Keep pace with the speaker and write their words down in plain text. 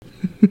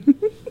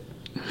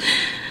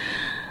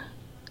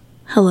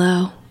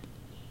Hello.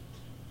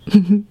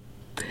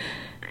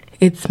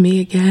 It's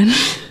me again.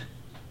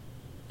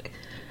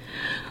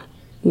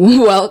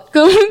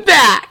 Welcome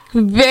back,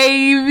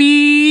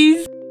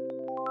 babies.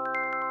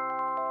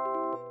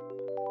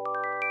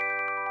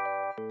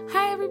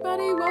 Hi,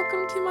 everybody.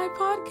 Welcome to my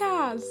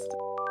podcast.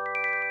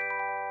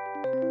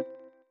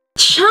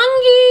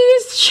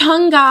 Chungies,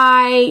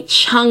 Chungai,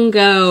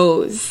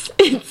 Chungos.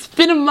 It's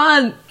been a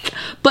month,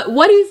 but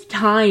what is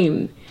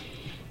time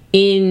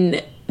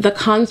in the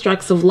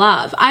constructs of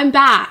love? I'm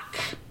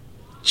back.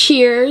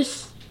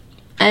 Cheers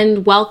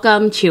and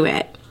welcome to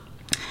it.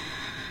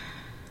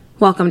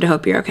 Welcome to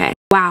Hope You're Okay.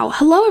 Wow.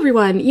 Hello,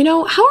 everyone.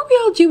 How are we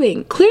all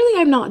doing? Clearly,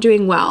 I'm not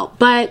doing well,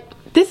 but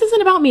this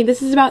isn't about me.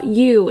 This is about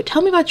you.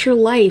 Tell me about your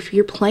life,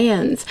 your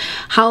plans,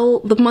 how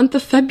the month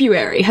of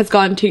February has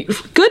gone to you.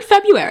 Good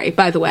February,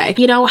 by the way.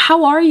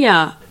 How are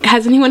ya?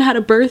 Has anyone had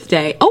a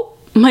birthday? Oh,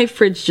 my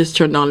fridge just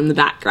turned on in the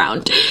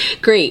background.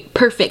 Great.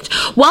 Perfect.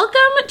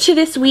 Welcome to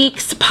this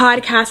week's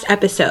podcast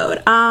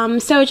episode.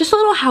 So just a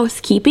little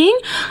housekeeping.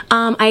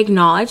 I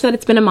acknowledge that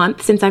it's been a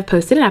month since I've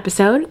posted an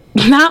episode.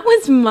 That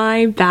was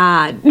my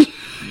bad.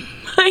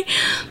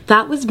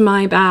 That was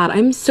my bad.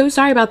 I'm so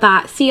sorry about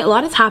that. See, a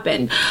lot has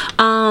happened.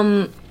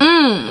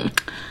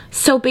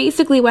 So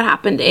basically what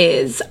happened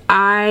is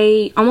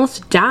I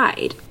almost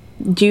died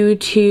due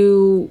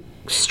to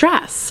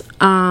stress.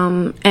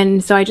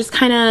 And so I just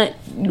kind of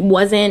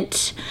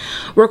wasn't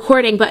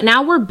recording, but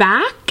now we're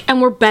back and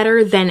we're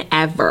better than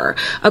ever.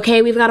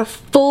 Okay, we've got a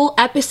full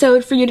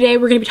episode for you today.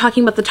 We're going to be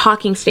talking about the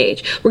talking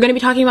stage. We're going to be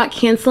talking about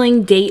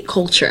canceling date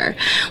culture.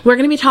 We're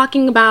going to be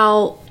talking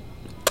about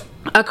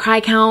a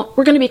cry count.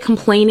 We're going to be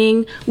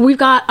complaining. We've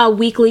got a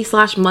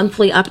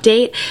weekly/monthly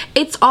update.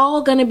 It's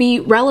all going to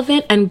be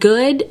relevant and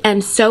good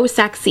and so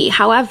sexy.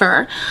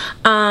 However,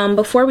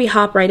 before we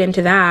hop right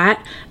into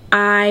that,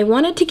 I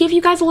wanted to give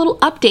you guys a little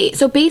update.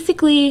 So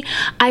basically,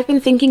 I've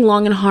been thinking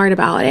long and hard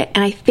about it,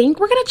 and I think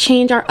we're going to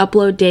change our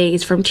upload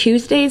days from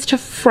Tuesdays to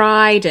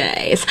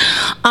Fridays.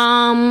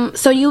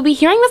 So you'll be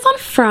hearing this on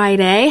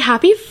Friday.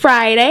 Happy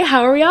Friday.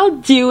 How are we all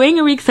doing?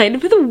 Are we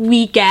excited for the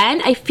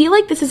weekend? I feel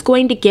like this is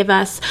going to give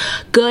us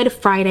good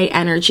Friday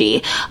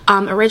energy.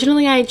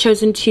 Originally, I had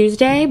chosen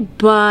Tuesday,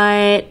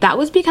 but that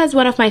was because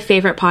one of my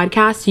favorite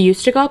podcasts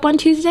used to go up on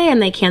Tuesday,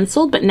 and they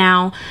canceled, but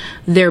now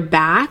they're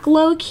back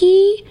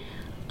low-key.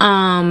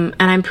 And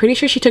I'm pretty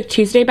sure she took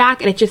Tuesday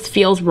back, and it just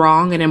feels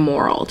wrong and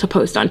immoral to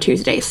post on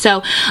Tuesdays.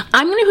 So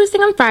I'm going to be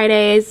posting on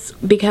Fridays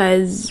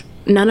because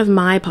none of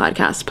my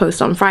podcasts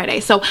post on Friday.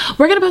 So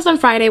we're going to post on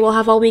Friday. We'll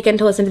have all weekend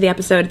to listen to the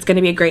episode. It's going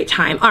to be a great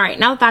time. All right,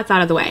 now that that's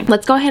out of the way,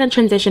 let's go ahead and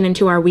transition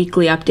into our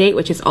weekly update,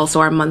 which is also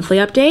our monthly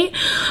update.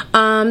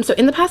 So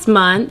in the past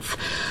month,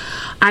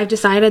 I've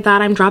decided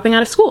that I'm dropping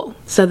out of school.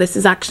 So this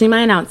is actually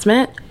my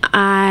announcement.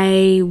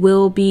 I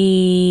will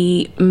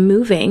be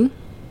moving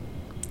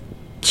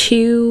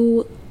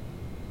to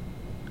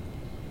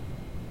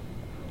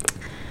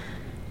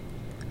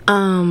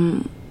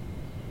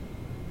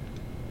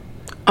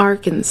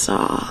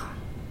Arkansas.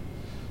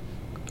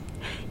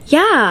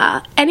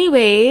 Yeah.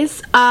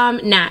 Anyways,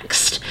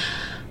 next.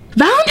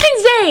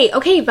 Valentine's Day!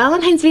 Okay,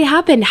 Valentine's Day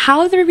happened.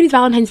 How is everybody's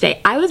Valentine's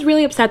Day? I was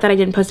really upset that I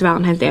didn't post a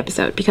Valentine's Day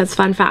episode because,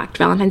 fun fact,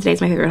 Valentine's Day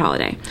is my favorite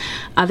holiday,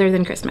 other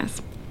than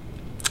Christmas.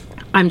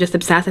 I'm just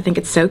obsessed. I think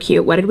it's so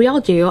cute. What did we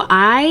all do?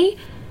 I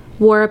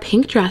wore a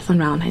pink dress on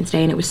Valentine's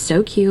Day, and it was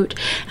so cute.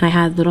 And I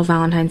had little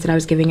Valentines that I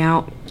was giving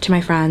out to my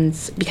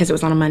friends because it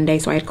was on a Monday,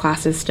 so I had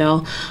classes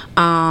still.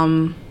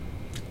 And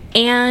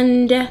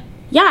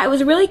yeah, it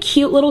was a really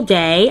cute little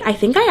day. I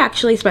think I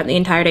actually spent the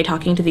entire day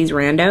talking to these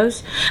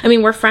randos. I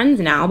mean, we're friends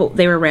now, but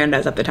they were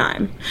randos at the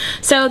time.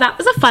 So that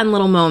was a fun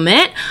little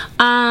moment.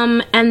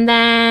 And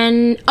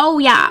then, oh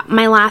yeah,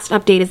 my last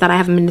update is that I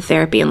haven't been to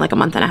therapy in like a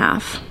month and a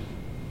half.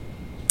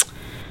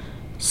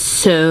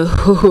 So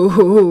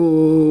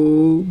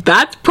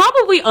that's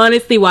probably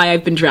honestly why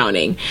I've been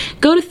drowning.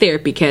 Go to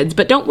therapy, kids.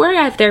 But don't worry,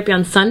 I have therapy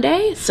on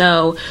Sunday.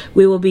 So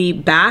we will be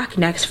back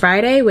next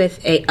Friday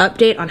with an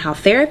update on how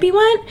therapy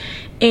went.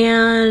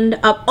 And,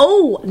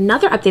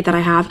 another update that I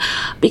have,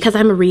 because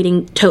I'm a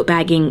reading tote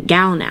bagging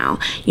gal now,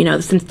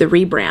 since the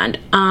rebrand,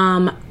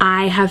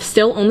 I have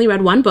still only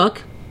read one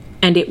book,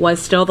 and it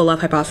was still The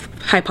Love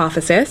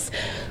Hypothesis.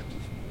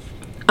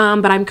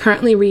 But I'm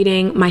currently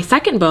reading my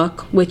second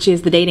book, which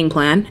is The Dating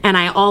Plan, and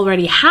I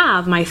already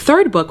have my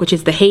third book, which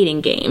is The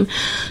Hating Game.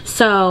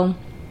 So,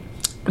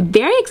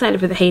 very excited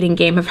for The Hating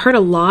Game. I've heard a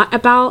lot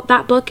about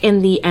that book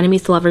in the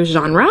enemies to lovers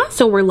genre,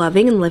 so we're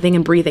loving and living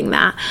and breathing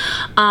that.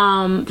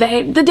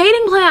 The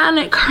Dating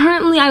Plan,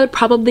 currently I would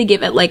probably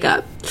give it like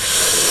a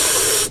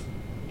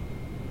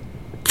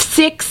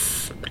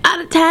 6 out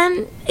of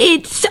 10.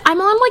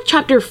 I'm on like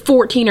chapter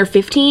 14 or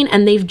 15,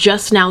 and they've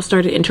just now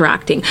started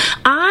interacting.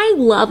 I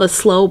love a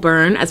slow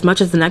burn as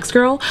much as the next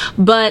girl,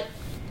 but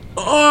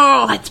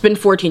it's been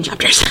 14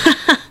 chapters.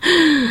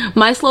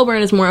 My slow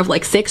burn is more of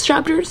like 6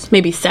 chapters,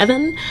 maybe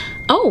 7.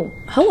 Oh,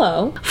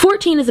 hello.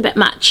 14 is a bit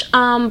much.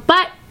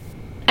 But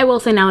I will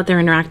say now that they're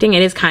interacting,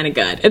 it is kind of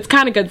good. It's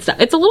kind of good stuff.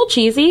 It's a little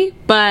cheesy,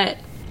 but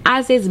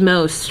as is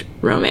most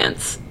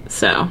romance.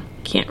 So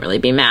can't really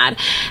be mad.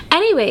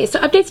 Anyway, so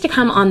updates to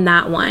come on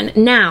that one.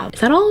 Now,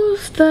 is that all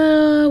of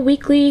the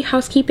weekly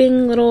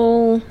housekeeping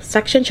little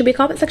section? Should we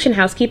call that section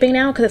housekeeping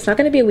now? Because it's not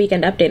going to be a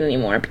weekend update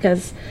anymore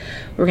because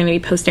we're going to be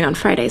posting on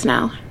Fridays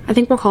now. I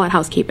think we'll call it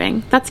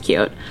housekeeping. That's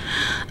cute.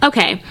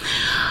 Okay,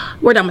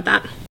 we're done with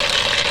that.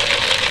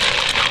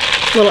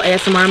 Little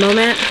ASMR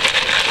moment.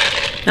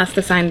 That's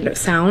the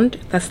sound.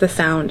 That's the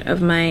sound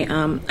of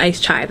my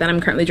iced chai that I'm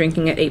currently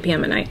drinking at 8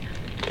 p.m. at night.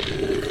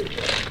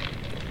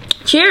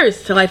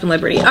 Cheers to life and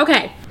liberty.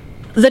 Okay,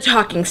 the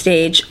talking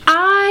stage.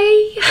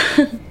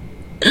 I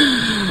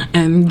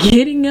am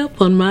getting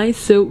up on my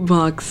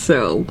soapbox,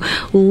 so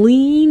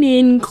lean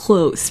in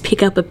close,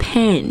 pick up a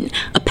pen,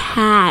 a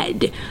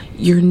pad,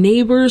 your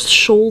neighbor's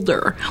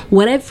shoulder,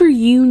 whatever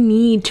you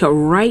need to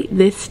write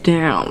this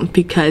down,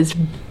 because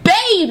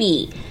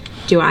baby,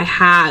 do I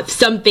have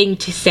something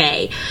to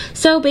say.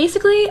 So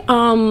basically,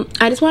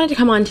 I just wanted to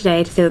come on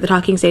today to say that the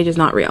talking stage is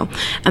not real.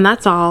 And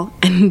that's all.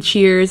 And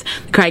cheers.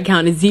 The cry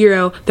count is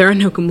 0. There are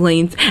no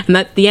complaints. And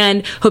that's the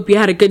end. Hope you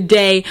had a good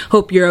day.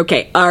 Hope you're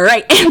okay. All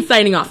right. And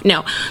signing off.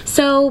 No.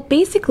 So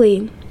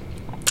basically,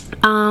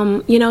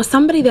 you know,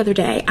 somebody the other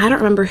day, I don't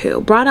remember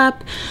who, brought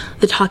up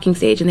the talking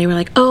stage, and they were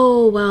like,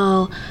 oh,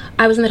 well,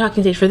 I was in the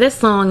talking stage for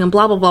this long and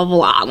blah, blah, blah,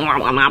 blah, blah, blah,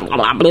 blah,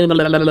 blah,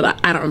 blah, blah, blah.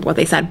 I don't remember what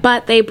they said,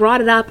 but they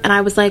brought it up, and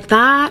I was like,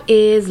 that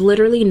is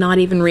literally not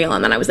even real.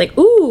 And then I was like,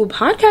 ooh,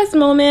 podcast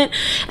moment.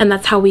 And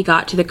that's how we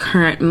got to the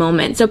current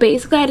moment. So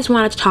basically, I just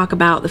wanted to talk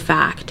about the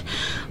fact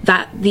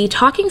that the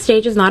talking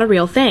stage is not a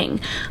real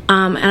thing.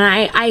 And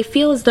I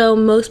feel as though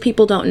most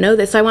people don't know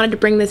this, so I wanted to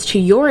bring this to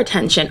your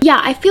attention. Yeah,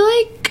 I feel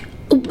like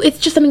it's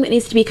just something that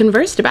needs to be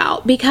conversed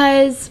about,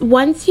 because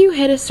once you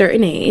hit a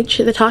certain age,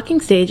 the talking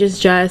stage is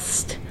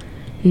just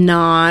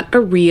not a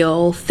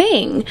real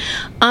thing.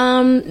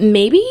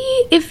 Maybe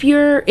if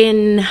you're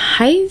in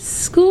high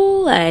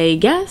school, I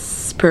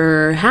guess,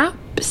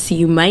 perhaps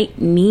you might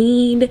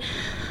need,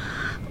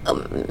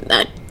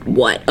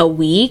 a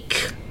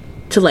week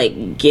to,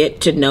 like,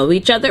 get to know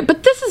each other.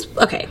 But this is,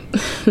 okay,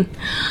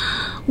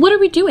 what are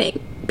we doing?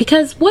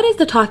 Because what is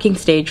the talking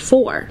stage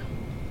for?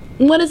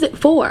 What is it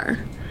for?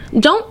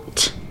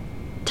 Don't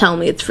tell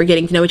me it's for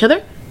getting to know each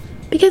other,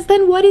 because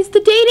then what is the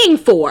dating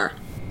for?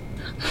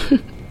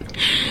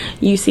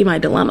 You see my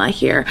dilemma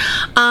here.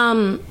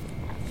 Now,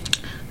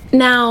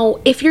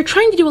 if you're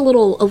trying to do a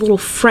little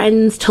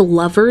friends to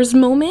lovers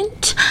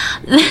moment,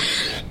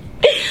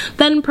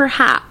 then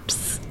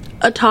perhaps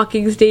a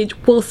talking stage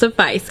will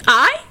suffice.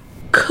 I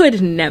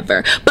could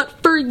never,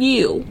 but for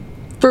you,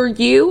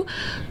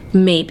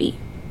 maybe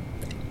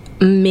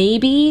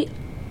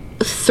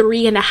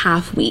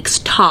 3.5 weeks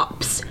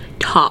tops.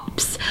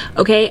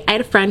 Okay, I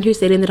had a friend who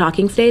stayed in the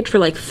talking stage for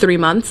like 3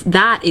 months.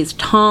 That is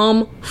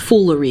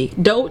tomfoolery.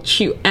 Don't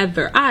you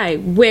ever. I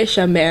wish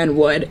a man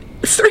would.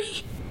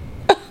 3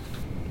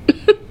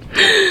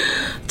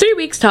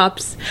 weeks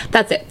tops.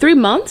 That's it. 3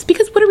 months?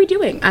 Because what are we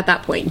doing at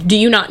that point? Do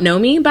you not know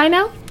me by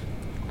now?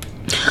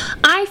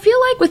 I feel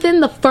like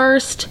within the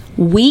first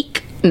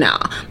week,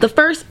 the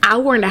first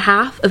hour and a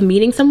half of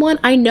meeting someone,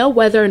 I know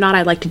whether or not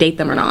I'd like to date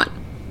them or not.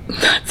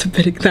 That's a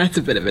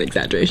bit of an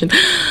exaggeration.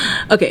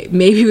 Okay,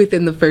 maybe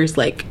within the first,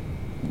 like,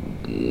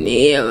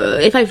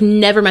 if I've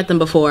never met them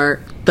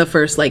before, the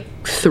first, like,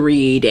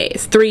 3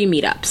 days, 3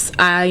 meetups,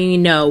 I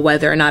know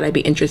whether or not I'd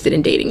be interested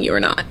in dating you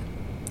or not.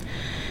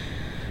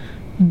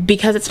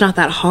 Because it's not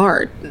that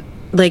hard.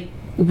 Like,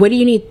 what do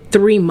you need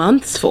 3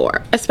 months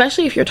for?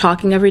 Especially if you're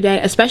talking every day,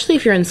 especially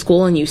if you're in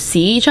school and you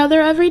see each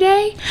other every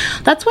day.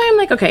 That's why I'm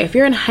like, okay, if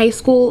you're in high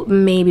school,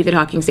 maybe the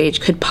talking stage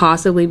could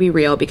possibly be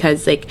real,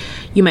 because, like,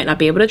 you might not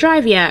be able to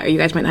drive yet, or you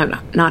guys might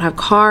not have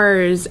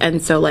cars,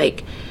 and so,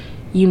 like,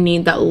 you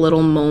need that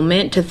little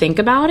moment to think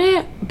about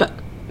it. But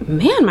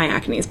man, my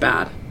acne is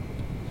bad.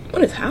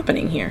 What is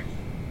happening here?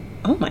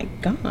 Oh my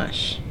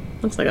gosh.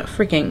 Looks like a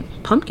freaking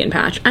pumpkin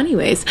patch.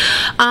 Anyways,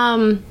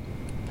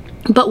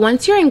 but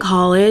once you're in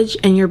college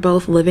and you're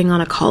both living on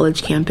a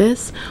college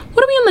campus,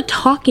 what are we on the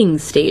talking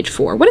stage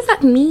for? What does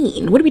that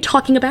mean? What are we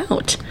talking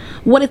about?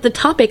 What is the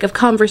topic of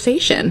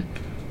conversation?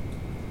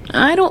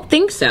 I don't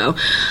think so.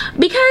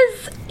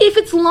 Because if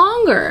it's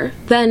longer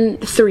than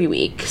 3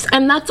 weeks,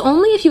 and that's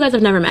only if you guys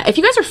have never met. If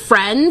you guys are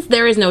friends,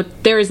 there is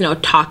no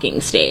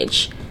talking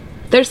stage.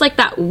 There's like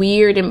that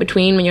weird in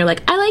between when you're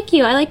like, I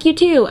like you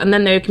too, and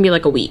then there can be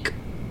like a week.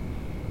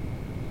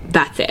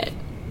 That's it.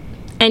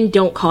 And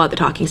don't call it the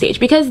talking stage,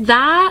 because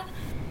that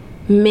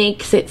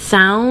makes it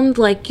sound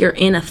like you're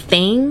in a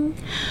thing,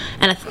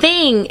 and a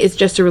thing is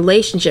just a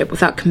relationship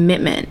without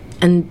commitment,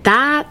 and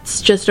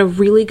that's just a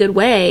really good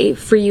way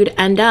for you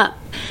to end up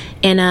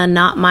in a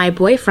not my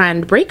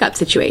boyfriend breakup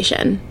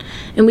situation.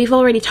 And we've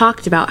already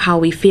talked about how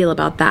we feel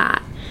about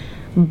that.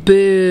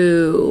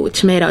 Boo,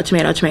 tomato,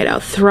 tomato, tomato,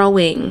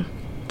 throwing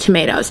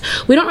tomatoes.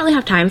 We don't really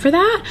have time for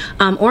that,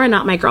 or a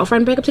not my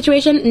girlfriend breakup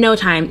situation. No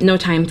time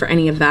for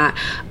any of that.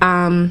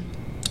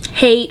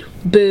 Hate,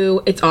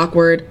 boo, it's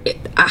awkward.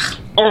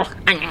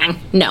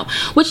 No.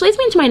 Which leads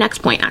me into my next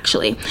point,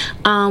 actually,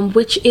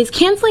 which is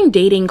canceling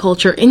dating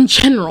culture in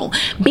general.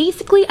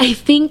 Basically, I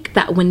think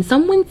that when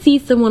someone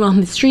sees someone on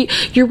the street,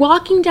 you're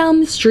walking down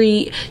the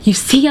street, you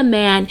see a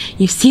man,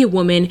 you see a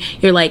woman,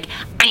 you're like,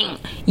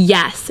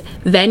 yes,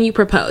 then you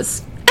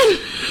propose.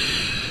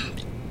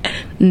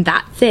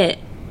 That's it.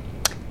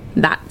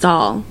 That's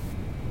all.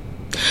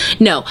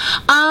 No.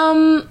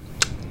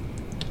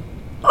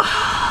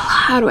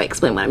 How do I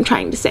explain what I'm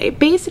trying to say?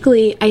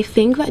 Basically, I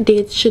think that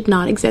dates should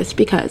not exist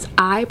because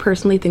I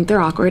personally think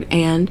they're awkward,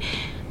 and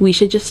we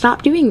should just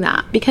stop doing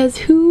that, because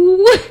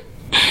who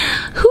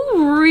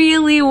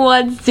really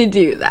wants to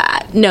do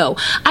that? No.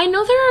 I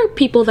know there are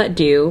people that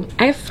do.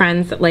 I have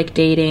friends that like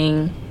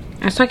dating.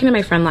 I was talking to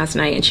my friend last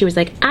night and she was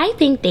like, I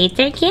think dates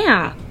are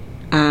cute.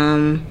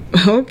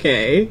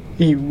 Okay,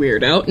 you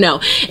weirdo. No,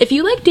 if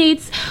you like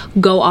dates,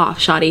 go off,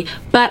 shawty.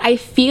 But I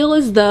feel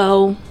as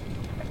though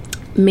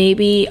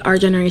maybe our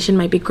generation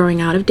might be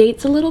growing out of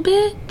dates a little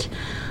bit.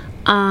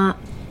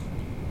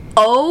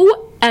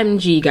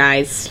 OMG,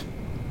 guys.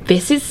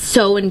 This is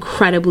so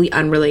incredibly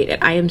unrelated.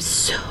 I am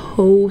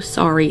so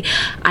sorry.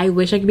 I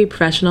wish I could be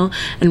professional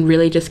and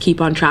really just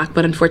keep on track,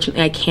 but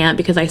unfortunately I can't,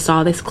 because I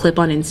saw this clip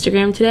on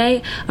Instagram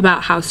today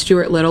about how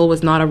Stuart Little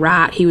was not a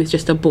rat. He was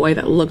just a boy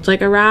that looked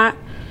like a rat.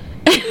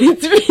 And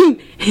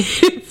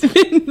it's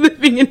been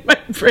living in my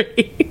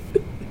brain.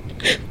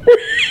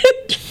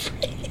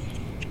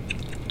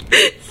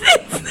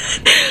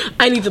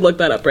 I need to look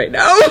that up right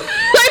now.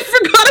 I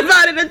forgot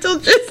about it until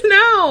just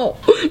now.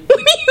 What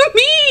do you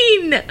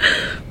mean?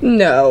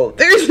 No,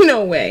 there's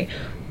no way.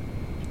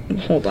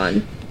 Hold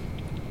on.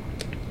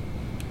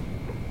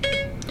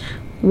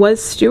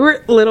 Was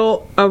Stuart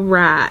Little a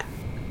rat?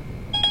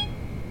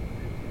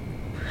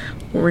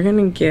 We're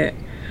gonna get...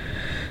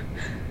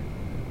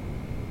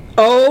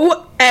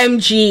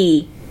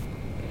 OMG.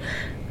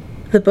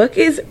 The book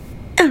is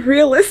a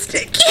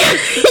realistic,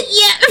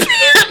 yet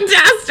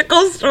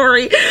fantastical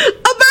story about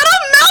a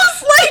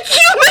mouse-like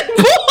human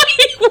boy.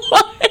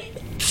 What?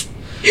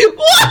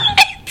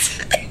 What?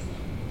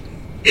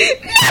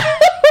 No!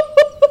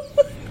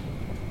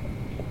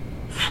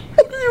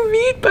 What do you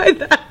mean by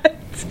that?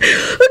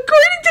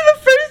 According to the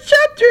first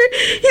chapter,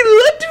 he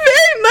looked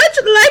very much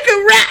like a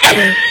rat.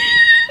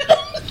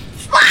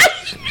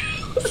 Slash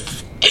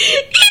mouse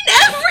in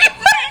every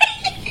way.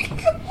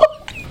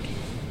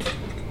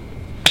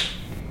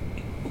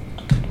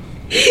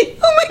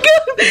 Oh my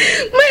god,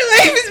 my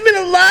life has been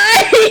a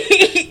lie.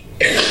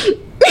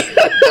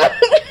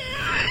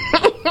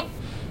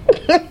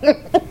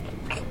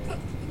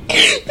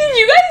 Did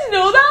you guys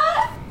know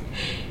that?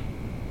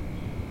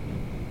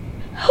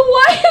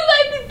 Why have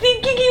I been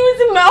thinking he was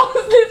a mouse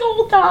this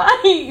whole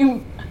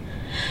time?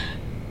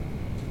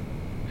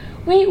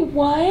 Wait,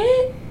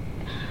 what?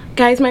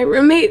 Guys, my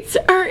roommates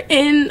are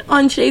in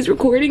on today's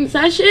recording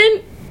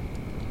session.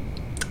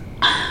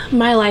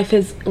 My life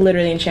is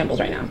literally in shambles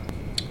right now.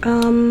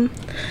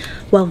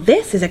 Well,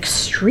 this is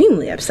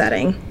extremely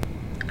upsetting.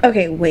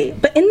 Okay,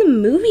 wait, but in the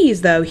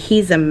movies, though,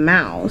 he's a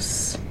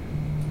mouse,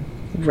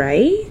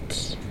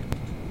 right?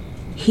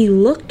 He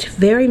looked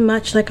very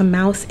much like a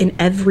mouse in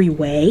every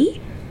way,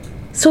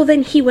 so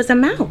then he was a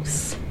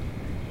mouse.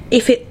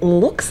 If it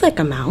looks like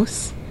a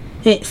mouse,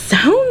 and it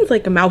sounds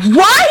like a mouse,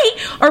 why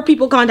are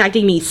people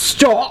contacting me?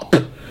 Stop!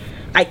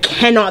 I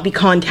cannot be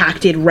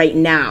contacted right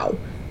now.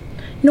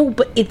 No,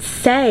 but it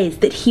says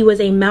that he was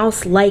a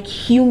mouse-like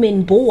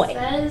human boy. It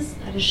says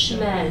that is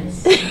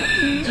schmez.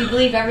 Do you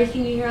believe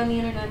everything you hear on the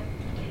internet?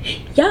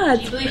 Yeah.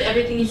 Do you believe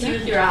everything you see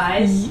with your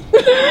eyes?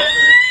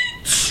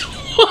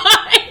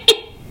 What?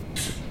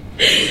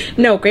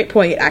 No, great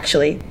point,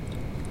 actually.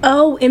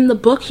 Oh, in the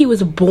book he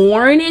was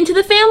born into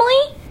the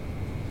family?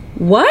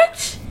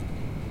 What?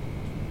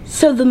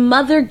 So the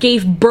mother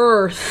gave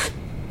birth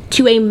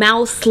to a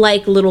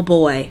mouse-like little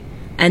boy,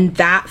 and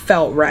that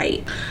felt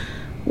right.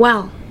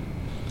 Well,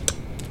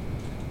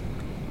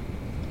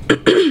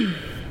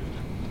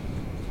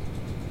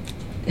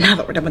 now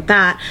that we're done with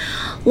that,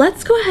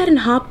 let's go ahead and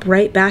hop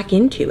right back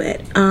into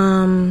it.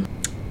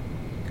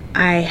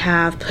 I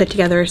have put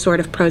together a sort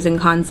of pros and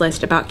cons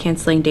list about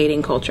canceling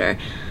dating culture.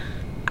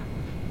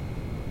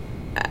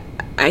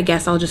 I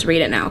guess I'll just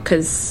read it now,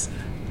 because,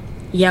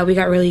 yeah, we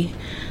got really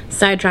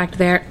sidetracked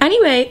there.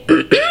 Anyway,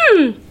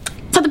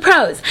 so the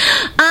pros.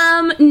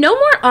 No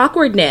more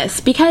awkwardness,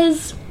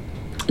 because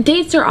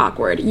dates are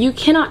awkward. You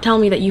cannot tell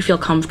me that you feel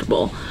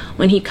comfortable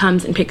when he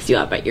comes and picks you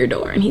up at your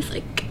door and he's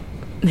like,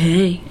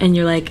 hey, and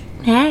you're like,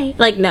 hey.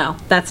 Like, no,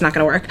 that's not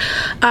gonna work.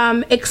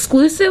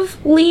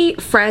 Exclusively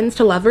friends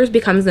to lovers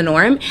becomes the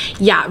norm.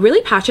 Yeah,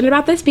 really passionate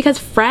about this, because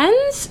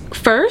friends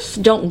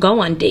first don't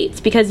go on dates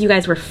because you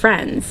guys were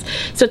friends.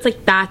 So it's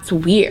like, that's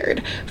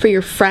weird for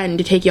your friend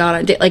to take you out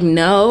on a date. Like,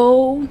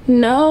 no,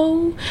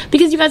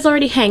 because you guys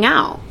already hang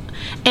out.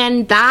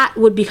 And that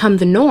would become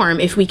the norm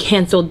if we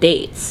canceled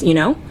dates, you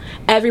know?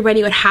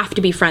 Everybody would have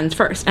to be friends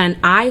first. And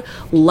I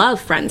love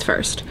friends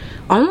first,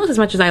 almost as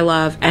much as I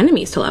love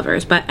enemies to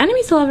lovers. But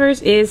enemies to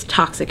lovers is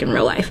toxic in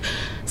real life.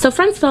 So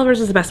friends to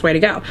lovers is the best way to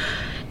go.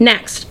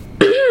 Next,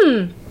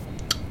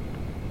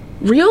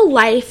 Real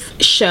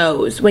life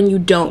shows when you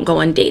don't go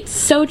on dates.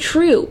 So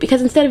true.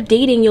 Because instead of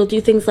dating, you'll do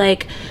things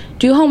like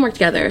do homework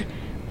together,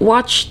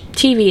 watch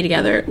TV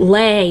together,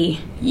 lay.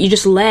 You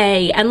just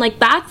lay. And like,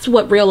 that's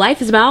what real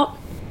life is about.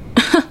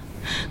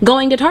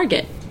 Going to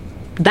Target.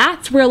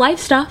 That's real life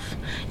stuff.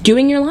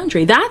 Doing your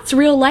laundry. That's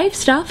real life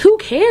stuff. Who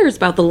cares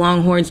about the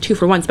Longhorns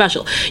 2-for-1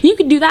 special? You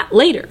can do that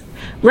later.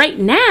 Right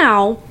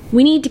now,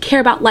 we need to care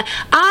about life.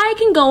 I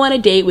can go on a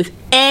date with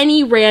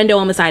any rando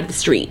on the side of the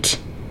street.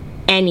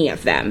 Any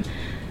of them.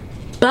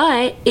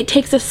 But it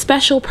takes a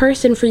special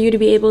person for you to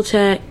be able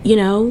to, you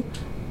know,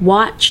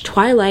 watch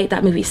Twilight.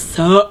 That movie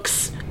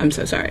sucks. I'm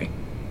so sorry.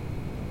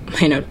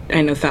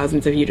 I know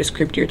thousands of you just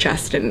gripped your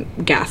chest and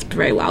gasped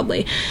very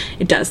loudly.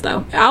 It does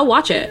though. I'll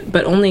watch it,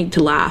 but only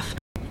to laugh.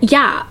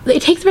 Yeah,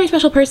 it takes a very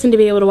special person to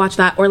be able to watch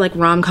that, or like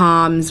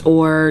rom-coms,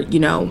 or, you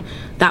know,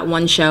 that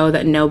one show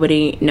that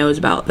nobody knows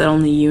about that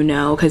only you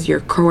know because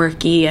you're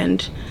quirky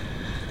and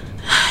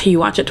you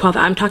watch it 12.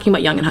 I'm talking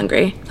about Young and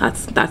Hungry.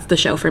 That's the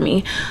show for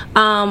me.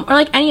 Or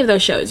like any of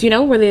those shows, you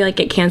know, where they like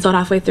get canceled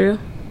halfway through.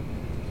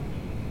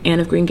 Anne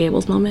of Green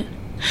Gables moment.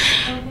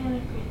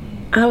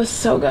 That was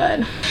so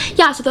good.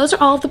 Yeah, so those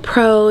are all of the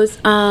pros.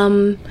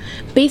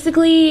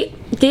 Basically,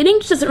 dating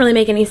just doesn't really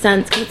make any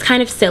sense because it's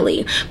kind of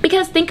silly.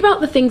 Because think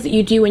about the things that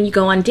you do when you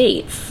go on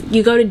dates.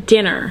 You go to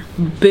dinner.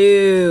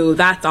 Boo,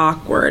 that's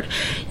awkward.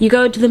 You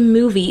go to the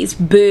movies.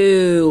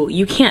 Boo,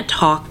 you can't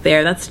talk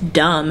there. That's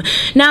dumb.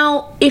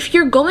 Now, if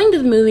you're going to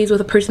the movies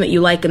with a person that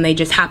you like and they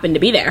just happen to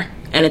be there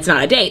and it's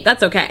not a date,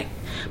 that's okay.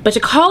 But to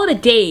call it a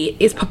date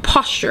is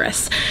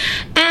preposterous.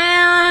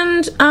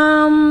 And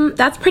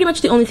that's pretty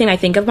much the only thing I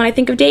think of when I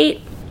think of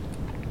date.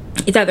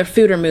 It's either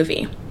food or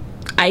movie.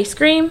 Ice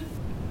cream?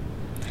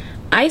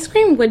 Ice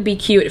cream would be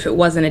cute if it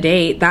wasn't a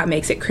date. That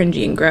makes it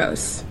cringy and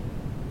gross.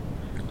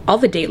 All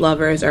the date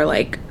lovers are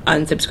like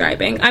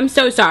unsubscribing. I'm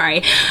so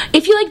sorry.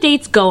 If you like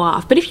dates, go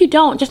off. But if you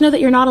don't, just know that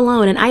you're not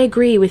alone. And I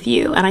agree with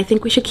you. And I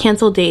think we should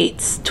cancel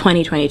dates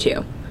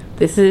 2022.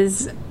 This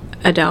is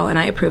Adele, and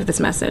I approve this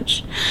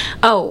message.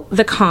 Oh,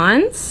 the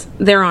cons?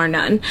 There are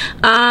none.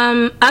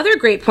 Other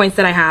great points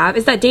that I have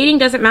is that dating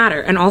doesn't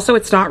matter, and also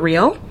it's not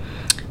real.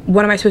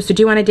 What am I supposed to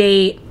do on a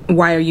date?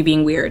 Why are you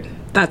being weird?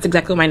 That's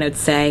exactly what my notes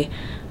say.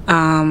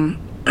 Because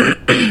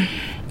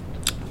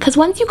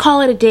once you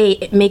call it a date,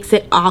 it makes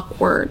it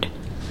awkward.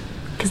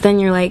 Because then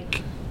you're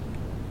like,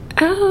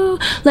 oh,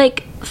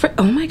 like,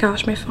 oh my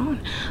gosh, my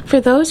phone. For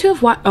those who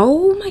have watched,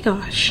 oh my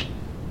gosh.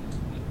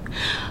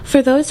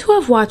 For those who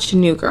have watched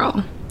New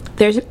Girl,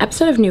 there's an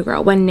episode of New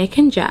Girl when Nick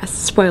and Jess,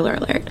 spoiler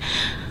alert,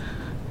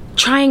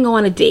 try and go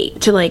on a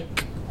date to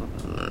like,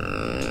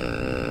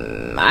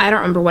 I don't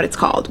remember what it's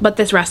called, but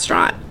this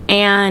restaurant.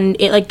 And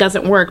it like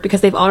doesn't work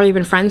because they've already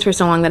been friends for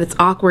so long that it's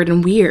awkward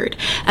and weird.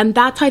 And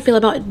that's how I feel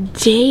about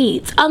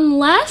dates.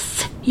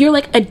 Unless you're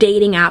like a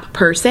dating app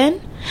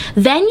person,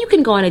 then you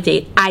can go on a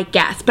date, I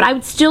guess. But I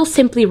would still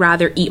simply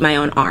rather eat my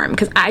own arm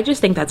because I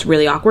just think that's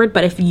really awkward.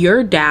 But if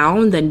you're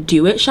down, then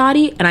do it,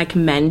 shoddy, and I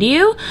commend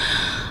you.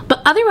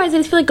 But otherwise, I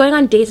just feel like going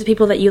on dates with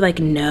people that you like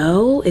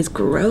know is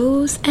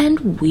gross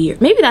and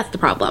weird. Maybe that's the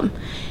problem.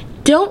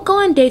 Don't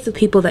go on dates with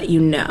people that you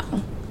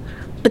know.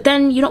 But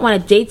then you don't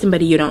want to date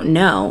somebody you don't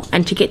know.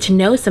 And to get to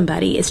know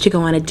somebody is to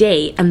go on a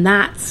date. And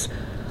that's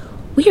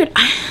weird.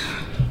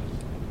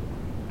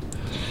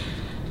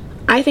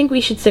 I think we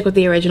should stick with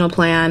the original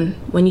plan.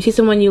 When you see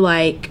someone you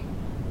like,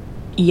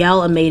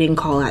 yell a mating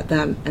call at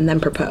them and then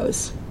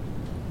propose.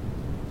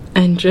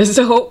 And just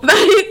hope that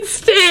it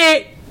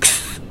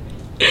sticks.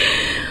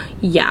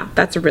 Yeah,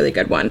 that's a really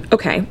good one.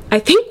 Okay, I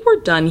think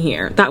we're done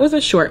here. That was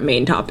a short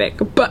main topic,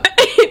 but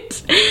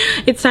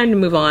it's time to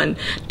move on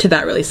to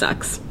That Really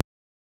Sucks.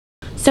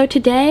 So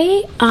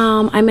today,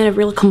 I'm in a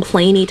real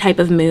complainy type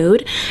of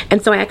mood,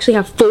 and so I actually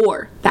have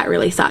 4 that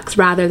really sucks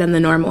rather than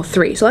the normal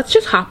 3. So let's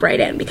just hop right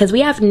in because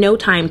we have no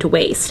time to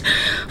waste.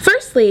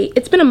 Firstly,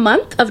 it's been a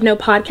month of no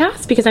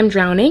podcast because I'm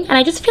drowning, and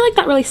I just feel like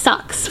that really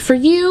sucks. For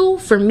you,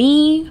 for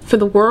me, for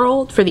the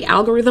world, for the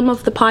algorithm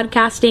of the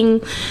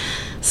podcasting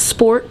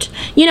sport.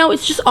 You know,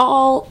 it's just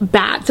all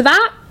bad. So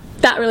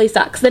that really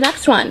sucks. The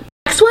next one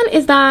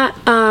is that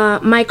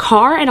my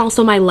car and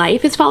also my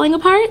life is falling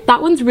apart.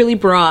 That one's really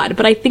broad,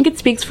 but I think it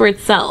speaks for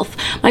itself.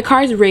 My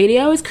car's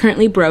radio is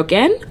currently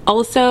broken.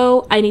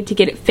 Also, I need to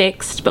get it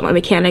fixed, but my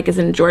mechanic is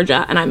in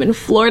Georgia and I'm in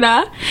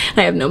Florida and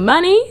I have no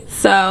money,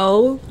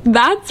 so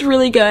that's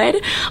really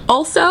good.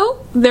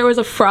 Also, there was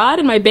a fraud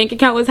and my bank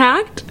account was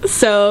hacked,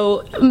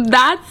 so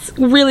that's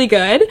really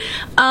good.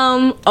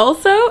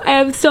 Also, I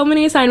have so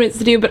many assignments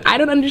to do, but I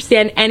don't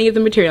understand any of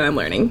the material I'm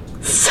learning.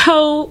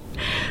 So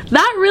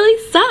that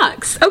really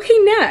sucks. Okay,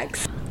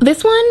 next.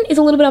 This one is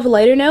a little bit of a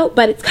lighter note,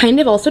 but it's kind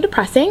of also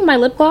depressing. My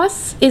lip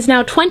gloss is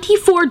now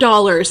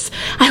 $24.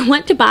 I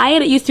went to buy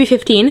it. It used to be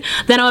 $15,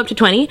 then I went up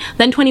to $20,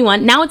 then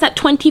 $21. Now it's at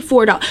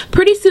 $24.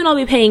 Pretty soon I'll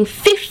be paying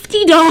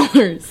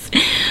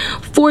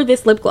 $50 for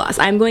this lip gloss.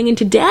 I'm going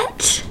into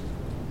debt,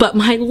 but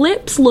my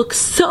lips look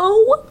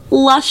so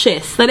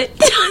luscious that it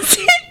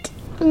doesn't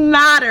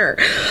matter.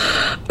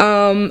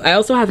 I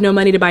also have no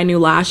money to buy new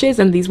lashes,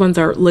 and these ones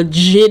are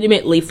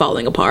legitimately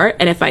falling apart.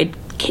 And if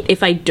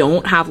I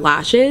don't have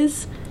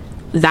lashes,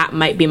 that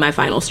might be my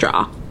final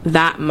straw.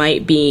 That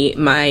might be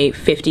my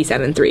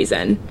 57th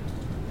reason.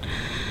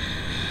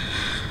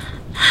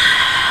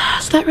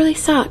 So that really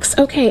sucks.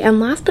 Okay, and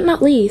last but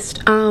not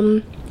least,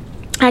 I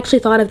actually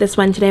thought of this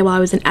one today while I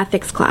was in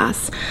ethics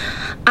class.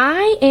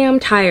 I am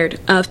tired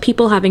of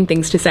people having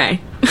things to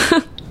say.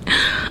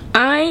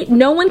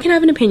 No one can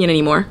have an opinion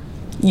anymore.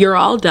 You're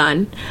all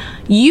done.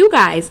 You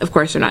guys, of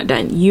course, are not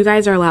done. You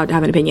guys are allowed to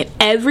have an opinion.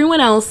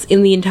 Everyone else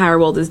in the entire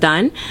world is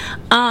done.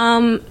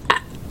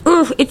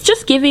 It's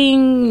just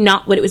giving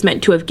not what it was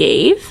meant to have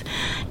gave.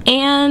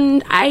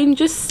 And I'm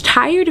just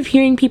tired of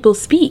hearing people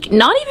speak.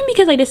 Not even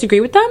because I disagree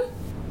with them.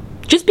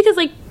 Just because,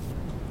 like,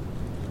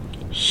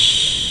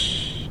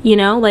 shh, you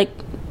know, like,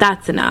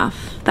 that's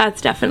enough.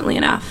 That's definitely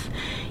enough.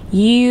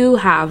 You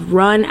have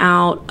run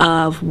out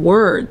of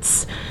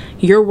words.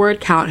 Your word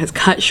count has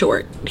cut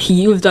short.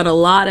 You've done a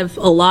lot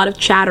of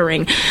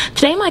chattering.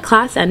 Today my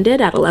class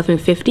ended at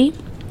 11:50,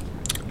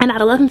 and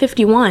at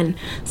 11:51,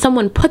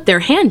 someone put their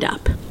hand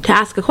up to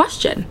ask a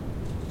question.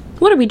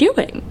 What are we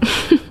doing?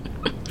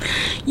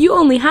 You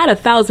only had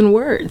 1,000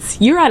 words.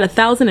 You're at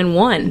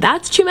 1,001.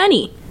 That's too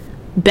many.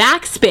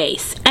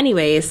 Backspace.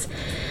 Anyways,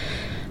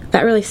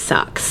 that really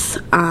sucks.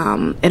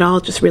 It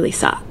all just really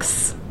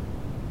sucks.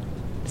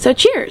 So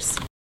cheers.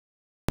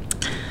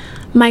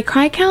 My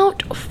cry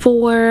count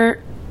for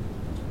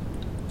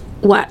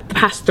the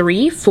past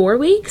 3-4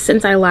 weeks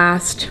since I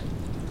last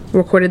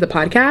recorded the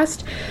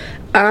podcast,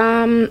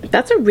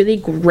 that's a really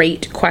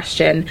great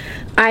question.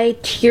 I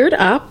teared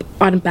up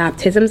on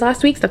baptisms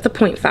last week, so that's a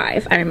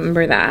 0.5. I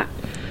remember that.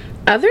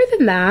 Other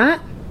than that,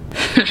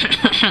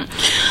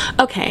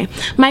 okay,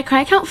 my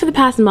cry count for the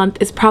past month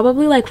is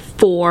probably like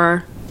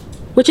 4,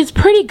 which is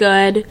pretty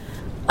good,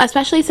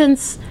 especially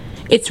since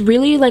it's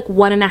really like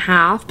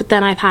 1.5, but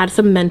then I've had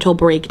some mental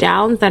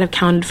breakdowns that have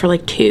counted for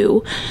like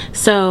 2.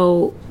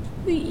 So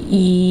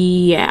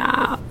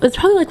yeah, it's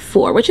probably like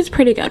 4, which is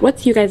pretty good.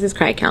 What's you guys'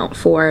 cry count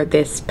for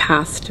this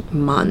past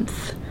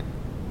month?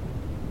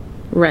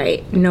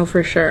 Right, no,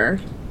 for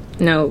sure.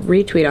 No,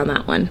 retweet on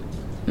that one.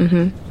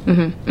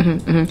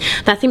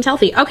 That seems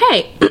healthy.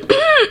 Okay.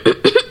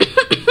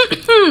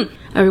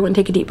 Everyone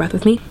take a deep breath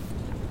with me.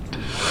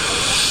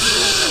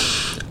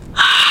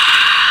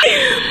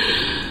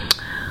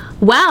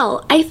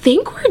 Well, I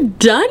think we're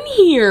done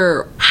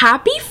here.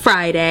 Happy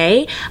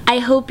Friday. I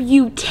hope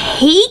you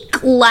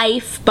take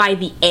life by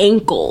the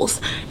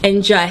ankles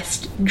and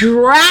just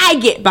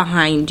drag it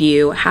behind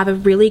you. Have a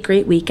really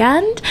great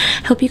weekend.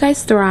 Hope you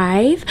guys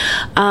thrive.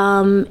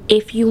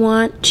 If you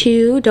want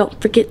to, don't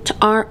forget to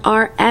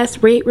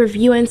RRS, rate,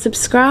 review, and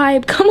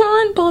subscribe. Come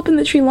on, pull up in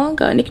the Sri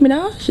Lanka. Nicki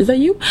Minaj, is that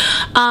you?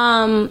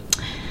 I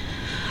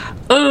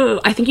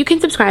think you can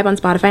subscribe on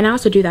Spotify now,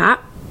 so do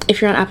that.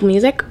 If you're on Apple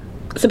Music,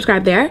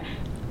 subscribe there.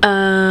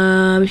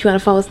 If you want to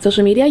follow us on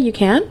social media, you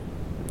can.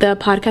 The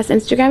podcast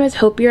Instagram is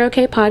Hope You're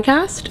Okay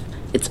Podcast.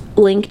 It's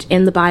linked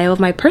in the bio of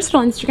my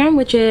personal Instagram,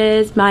 which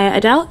is Maya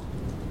Adele,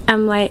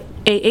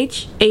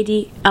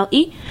 MYAHADLE.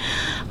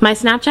 My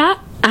Snapchat,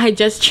 I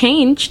just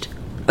changed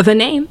the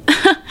name,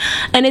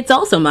 and it's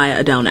also Maya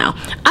Adele now.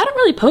 I don't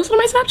really post on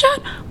my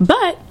Snapchat,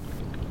 but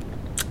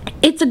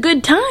it's a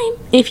good time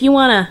if you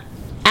want to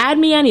add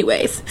me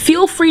anyways.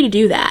 Feel free to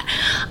do that.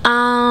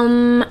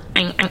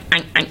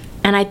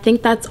 And I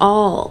think that's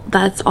all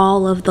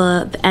of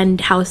the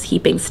end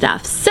housekeeping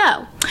stuff.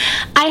 So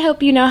I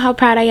hope you know how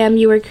proud I am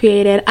you were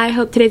created. I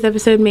hope today's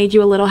episode made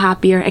you a little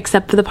happier,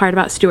 except for the part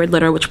about Stuart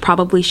Little, which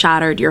probably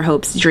shattered your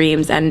hopes,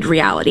 dreams, and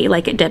reality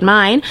like it did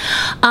mine.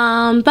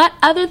 But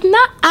other than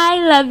that, I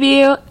love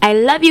you. I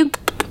love you.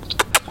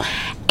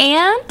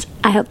 And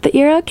I hope that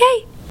you're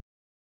okay.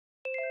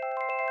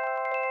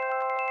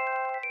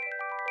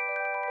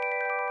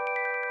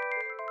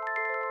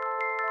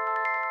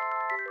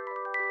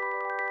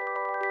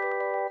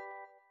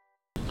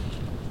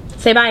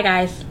 Say bye,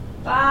 guys.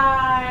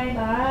 Bye.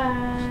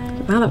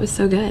 Bye. Wow, that was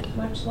so good.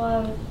 Much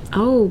love.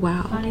 Oh,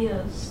 wow.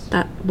 Adios.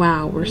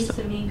 We're Mis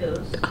so...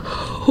 amigos.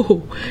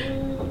 Oh.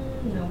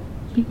 No.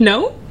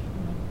 No?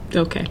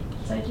 Okay.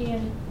 再见.